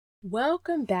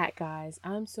Welcome back, guys.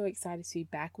 I'm so excited to be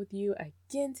back with you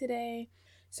again today.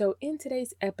 So, in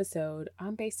today's episode,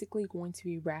 I'm basically going to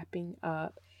be wrapping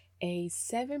up a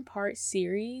 7-part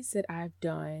series that I've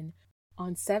done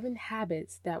on 7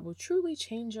 habits that will truly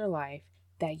change your life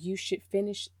that you should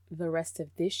finish the rest of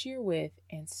this year with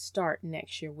and start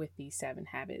next year with these 7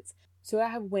 habits. So, I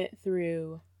have went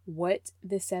through what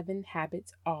the 7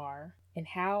 habits are and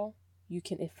how you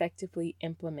can effectively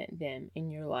implement them in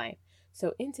your life.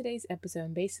 So, in today's episode,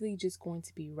 I'm basically just going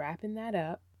to be wrapping that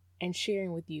up and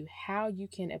sharing with you how you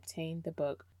can obtain the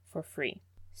book for free.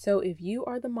 So, if you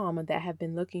are the mama that have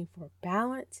been looking for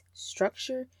balance,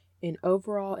 structure, and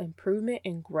overall improvement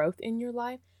and growth in your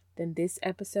life, then this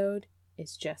episode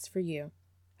is just for you.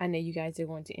 I know you guys are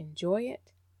going to enjoy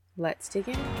it. Let's dig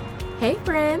in. Hey,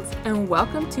 friends, and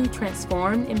welcome to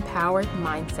Transformed Empowered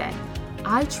Mindset.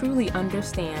 I truly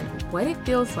understand what it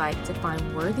feels like to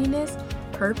find worthiness,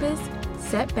 purpose,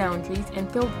 set boundaries,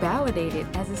 and feel validated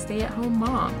as a stay-at-home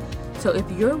mom. So if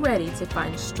you're ready to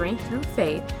find strength through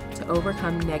faith to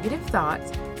overcome negative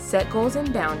thoughts, set goals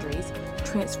and boundaries,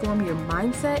 transform your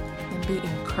mindset, and be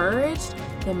encouraged,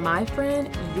 then my friend,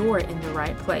 you're in the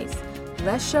right place.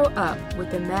 Let's show up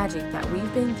with the magic that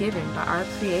we've been given by our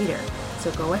Creator.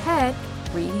 So go ahead,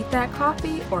 reheat that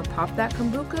coffee or pop that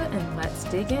kombucha, and let's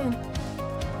dig in.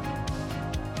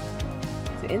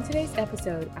 So in today's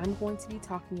episode, I'm going to be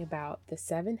talking about The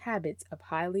 7 Habits of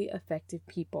Highly Effective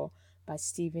People by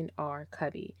Stephen R.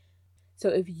 Covey. So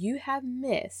if you have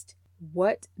missed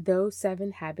what those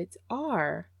 7 habits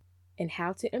are and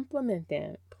how to implement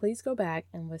them, please go back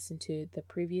and listen to the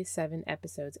previous 7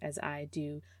 episodes as I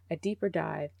do a deeper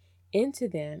dive into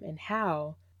them and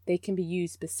how they can be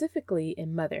used specifically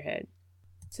in motherhood.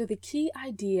 So the key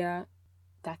idea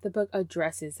that the book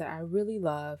addresses that I really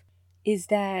love is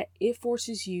that it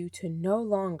forces you to no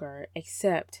longer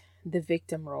accept the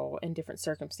victim role in different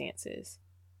circumstances,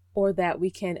 or that we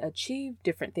can achieve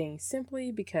different things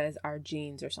simply because our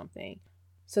genes or something.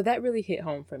 So that really hit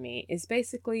home for me. It's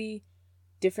basically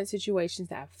different situations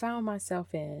that I've found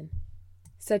myself in,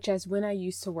 such as when I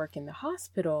used to work in the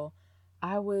hospital,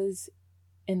 I was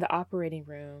in the operating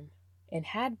room and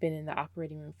had been in the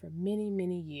operating room for many,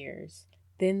 many years.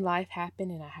 Then life happened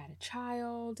and I had a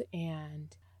child,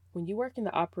 and when you work in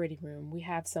the operating room, we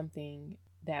have something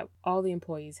that all the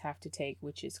employees have to take,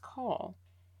 which is call.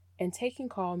 And taking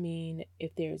call mean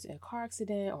if there's a car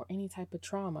accident or any type of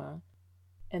trauma,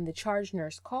 and the charge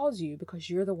nurse calls you because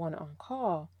you're the one on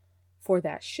call for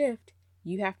that shift,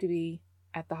 you have to be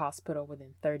at the hospital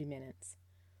within 30 minutes.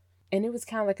 And it was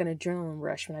kind of like an adrenaline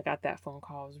rush when I got that phone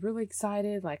call. I was really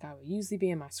excited. Like, I would usually be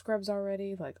in my scrubs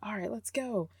already. Like, all right, let's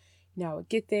go. I would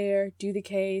get there, do the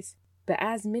case. But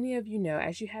as many of you know,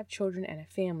 as you have children and a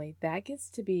family, that gets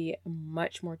to be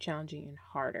much more challenging and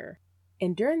harder.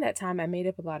 And during that time, I made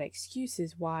up a lot of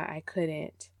excuses why I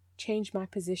couldn't change my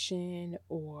position,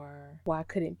 or why I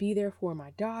couldn't be there for my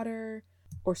daughter,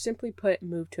 or simply put,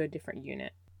 move to a different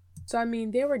unit. So,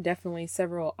 there were definitely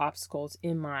several obstacles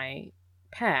in my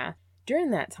path during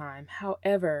that time.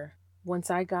 However, once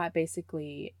I got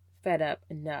basically fed up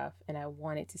enough and I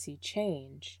wanted to see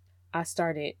change, I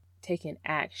started taking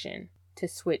action to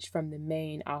switch from the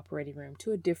main operating room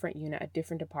to a different unit, a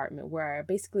different department where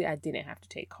I didn't have to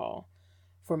take call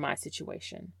for my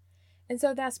situation. And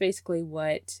so that's basically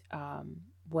what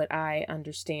I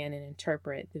understand and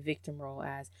interpret the victim role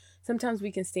as. Sometimes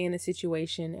we can stay in a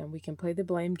situation and we can play the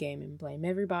blame game and blame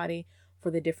everybody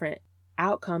for the different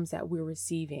outcomes that we're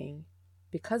receiving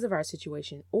because of our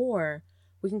situation, or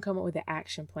we can come up with an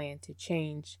action plan to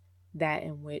change that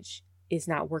in which is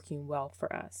not working well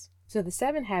for us. So the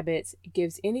 7 habits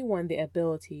gives anyone the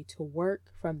ability to work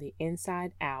from the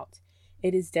inside out.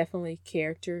 It is definitely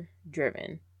character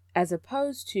driven, as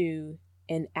opposed to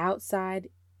an outside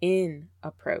in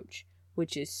approach,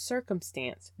 which is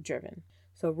circumstance driven.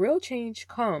 So real change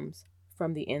comes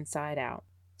from the inside out.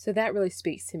 So that really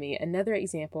speaks to me. Another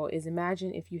example is,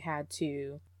 imagine if you had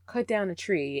to cut down a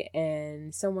tree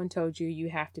and someone told you you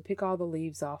have to pick all the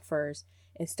leaves off first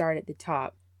and start at the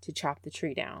top to chop the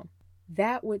tree down.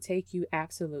 That would take you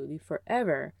absolutely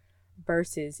forever,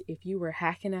 versus if you were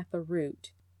hacking at the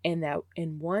root, and that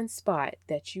in one spot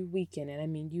that you weakened,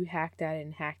 and you hacked at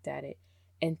it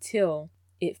until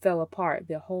it fell apart,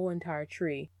 the whole entire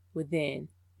tree would then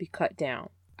be cut down.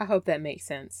 I hope that makes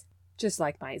sense. Just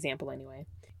like my example anyway.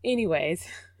 Anyways,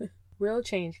 real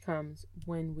change comes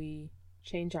when we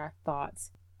change our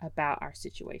thoughts about our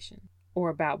situation, or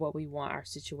about what we want our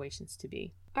situations to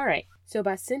be. All right, so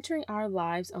by centering our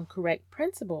lives on correct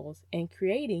principles and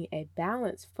creating a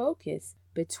balanced focus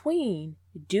between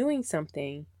doing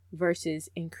something versus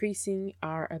increasing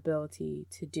our ability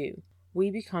to do.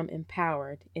 We become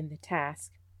empowered in the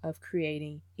task of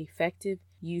creating effective,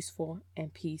 useful,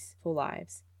 and peaceful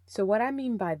lives. So what I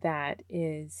mean by that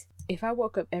is, if I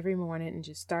woke up every morning and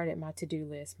just started my to-do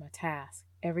list, my task,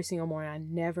 every single morning, I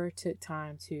never took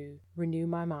time to renew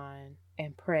my mind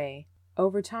and pray,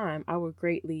 over time, I would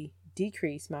greatly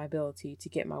decrease my ability to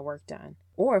get my work done.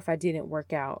 Or if I didn't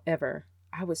work out ever,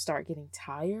 I would start getting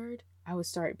tired. I would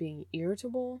start being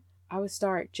irritable. I would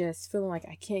start just feeling like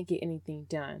I can't get anything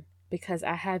done because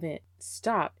I haven't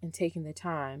stopped and taken the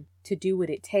time to do what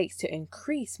it takes to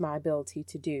increase my ability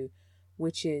to do,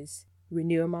 which is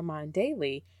renewing my mind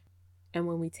daily. And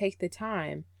when we take the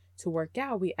time to work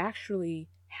out, we actually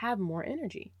have more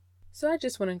energy. So I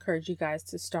just want to encourage you guys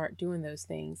to start doing those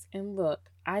things. And look,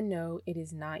 I know it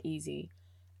is not easy,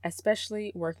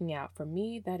 especially working out. For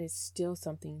me, that is still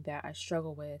something that I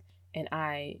struggle with,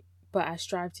 but I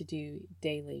strive to do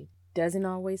daily. Doesn't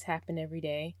always happen every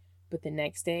day, but the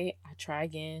next day I try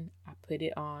again. I put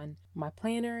it on my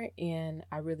planner and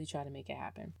I really try to make it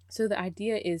happen. So the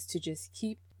idea is to just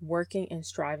keep working and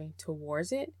striving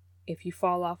towards it. If you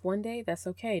fall off one day, that's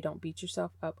okay. Don't beat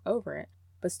yourself up over it,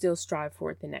 but still strive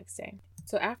for it the next day.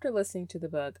 So after listening to the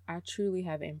book, I truly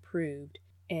have improved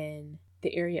in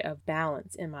the area of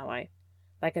balance in my life.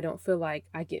 Like, I don't feel like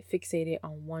I get fixated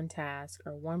on one task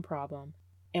or one problem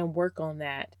and work on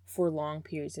that for long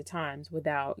periods of times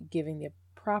without giving the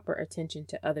proper attention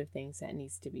to other things that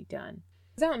needs to be done.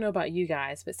 Because I don't know about you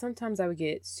guys, but sometimes I would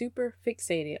get super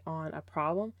fixated on a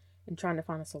problem and trying to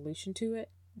find a solution to it.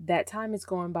 That time is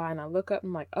going by and I look up and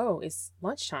I'm like, oh, it's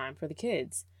lunchtime for the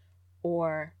kids.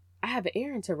 Or I have an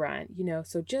errand to run,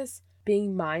 so just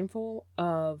being mindful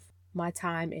of my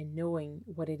time and knowing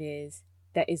what it is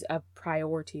that is a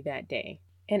priority that day.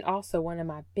 And also, one of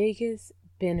my biggest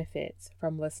benefits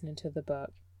from listening to the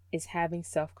book is having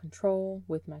self-control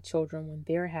with my children when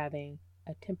they're having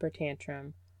a temper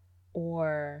tantrum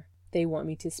or they want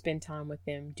me to spend time with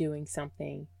them doing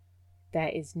something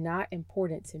that is not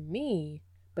important to me,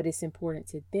 but it's important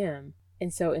to them.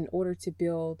 And so in order to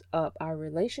build up our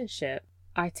relationship,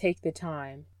 I take the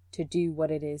time to do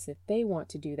what it is that they want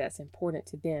to do that's important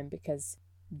to them, because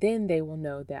then they will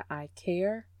know that I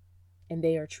care and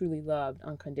they are truly loved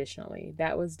unconditionally.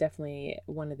 That was definitely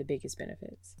one of the biggest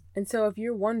benefits. And so if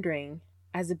you're wondering,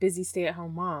 as a busy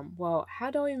stay-at-home mom, well,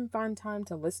 how do I even find time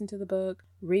to listen to the book,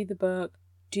 read the book,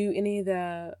 do any of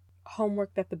the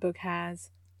homework that the book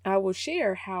has? I will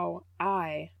share how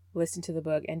I listen to the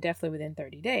book, and definitely within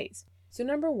 30 days. So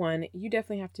number one, you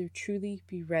definitely have to truly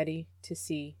be ready to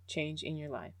see change in your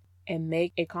life and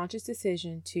make a conscious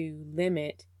decision to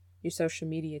limit your social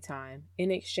media time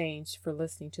in exchange for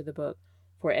listening to the book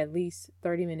for at least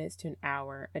 30 minutes to an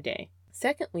hour a day.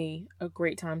 Secondly, a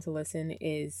great time to listen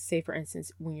is, say for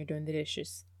instance, when you're doing the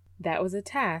dishes. That was a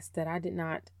task that I did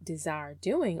not desire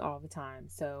doing all the time.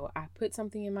 So I put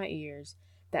something in my ears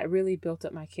that really built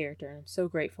up my character, and I'm so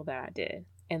grateful that I did.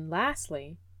 And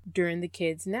lastly, during the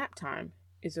kids' nap time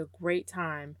is a great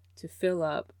time to fill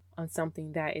up on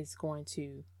something that is going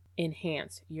to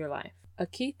enhance your life. A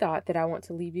key thought that I want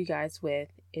to leave you guys with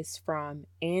is from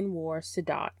Anwar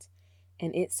Sadat,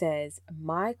 and it says,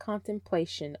 "My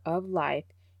contemplation of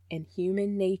life and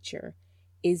human nature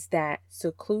is that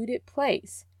secluded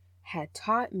place had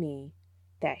taught me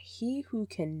that he who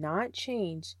cannot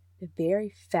change the very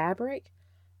fabric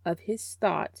of his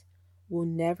thought will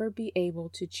never be able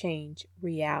to change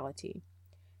reality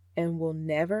and will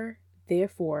never,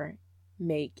 therefore,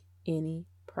 make any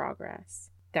progress."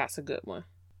 That's a good one.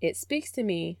 It speaks to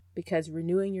me because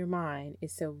renewing your mind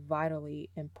is so vitally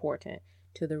important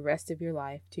to the rest of your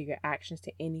life, to your actions,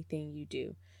 to anything you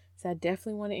do. So I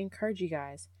definitely want to encourage you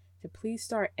guys to please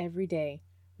start every day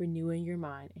renewing your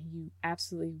mind, and you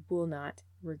absolutely will not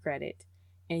regret it,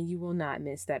 and you will not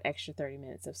miss that extra 30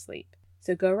 minutes of sleep.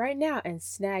 So go right now and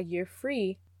snag your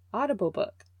free Audible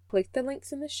book. Click the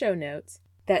links in the show notes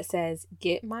that says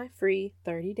get my free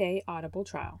 30-day Audible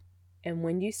trial. And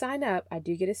when you sign up, I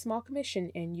do get a small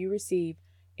commission and you receive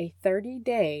a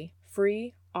 30-day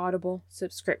free Audible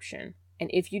subscription. And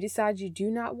if you decide you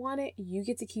do not want it, you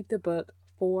get to keep the book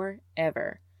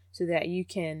forever so that you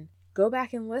can go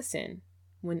back and listen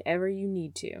whenever you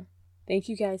need to. Thank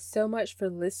you guys so much for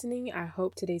listening. I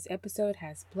hope today's episode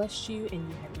has blessed you and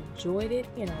you have enjoyed it,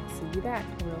 and I'll see you back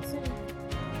real soon.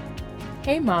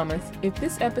 Hey mamas, if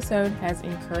this episode has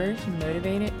encouraged,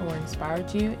 motivated, or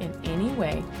inspired you in any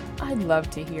way, I'd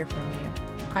love to hear from you.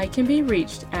 I can be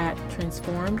reached at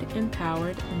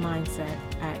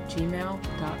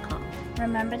transformedempoweredmindset@gmail.com.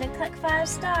 Remember to click 5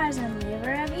 stars and leave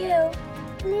a review.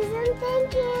 Please and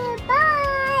thank you.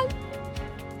 Bye.